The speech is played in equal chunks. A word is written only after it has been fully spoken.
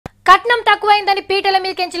కట్నం తక్కువైందని పీటల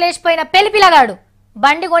మీదకెంచి లేచిపోయిన పెళ్లి పిల్లగాడు,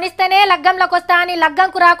 బండి కొనిస్తేనే లగ్గంలోకి వస్తా అని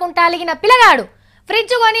లగ్గంకు రాకుండా అలిగిన పిల్లగాడు,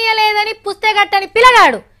 ఫ్రిడ్జ్ కొనియలేదని పుస్తకట్టని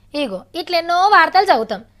పిల్లగాడు, ఇగో ఇట్లెన్నో వార్తలు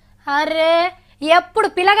చదువుతాం. అరే ఎప్పుడు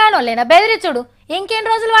పిల్లగానోళ్ళేనా బెదిరించుడు?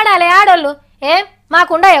 ఇంకెన్ని రోజులు వాడాలి ఆడోళ్ళు?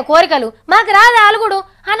 మాకుండాయో కోరికలు, మాకు రాదా అలుగుడు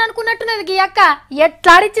అని అనుకున్నట్టున్నది గీ అక్క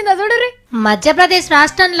ఎట్లా ఆడిచ్చిందో చూడుర్రి. మధ్యప్రదేశ్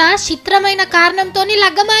రాష్ట్రంలో చిత్రమైన కారణంతో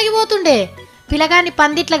లగ్గమాగిపోతుండే. పిల్లగాన్ని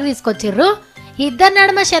పందిట్లకు తీసుకొచ్చిర్రు. ఇద్దరు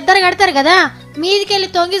నడుమ చెద్దరు కడతారు కదా, మీదికెళ్ళి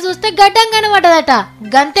తొంగి చూస్తే గడ్డం కనబడ్డదట.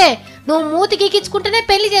 గంతే, నువ్వు మూతి గీకించుకుంటేనే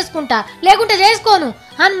పెళ్లి చేసుకుంటా, లేకుంటే చేసుకోను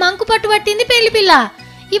అని మంకు పట్టు పట్టింది పెళ్లి పిల్ల.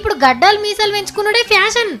 ఇప్పుడు గడ్డాలు మీసాలు పెంచుకున్నాడే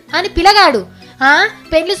ఫ్యాషన్ అని పిల్లగాడు.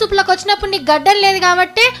 పెళ్లి సూపులకు వచ్చినప్పుడు నీకు గడ్డం లేదు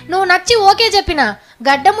కాబట్టి నువ్వు నచ్చి ఓకే చెప్పినా,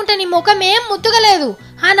 గడ్డం ఉంటే నీ ముఖం ఏం ముద్దుగలేదు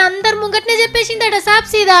అని అందరు ముంగట్నే చెప్పేసిందట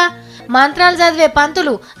సాప్సీదా. మంత్రాలు చదివే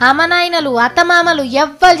పంతులు, అమనాయనలు, అత్తమామలు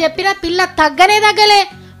ఎవ్వరు చెప్పినా పిల్ల తగ్గలే.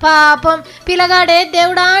 పాపం పిల్లగాడే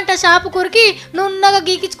దేవుడా అంట షాపు కురికి నున్నగా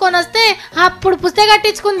గీకించుకొని వస్తే అప్పుడు పుస్తక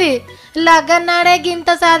కట్టించుకుంది. లగ్గన్నాడే గింత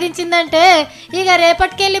సాధించిందంటే ఇక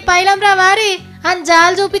రేపటికెళ్ళి పైలం రా వారి అని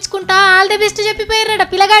జాలు చూపించుకుంటా ఆల్ ది బెస్ట్ చెప్పిపోయారట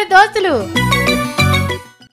పిల్లగాడి దోస్తులు.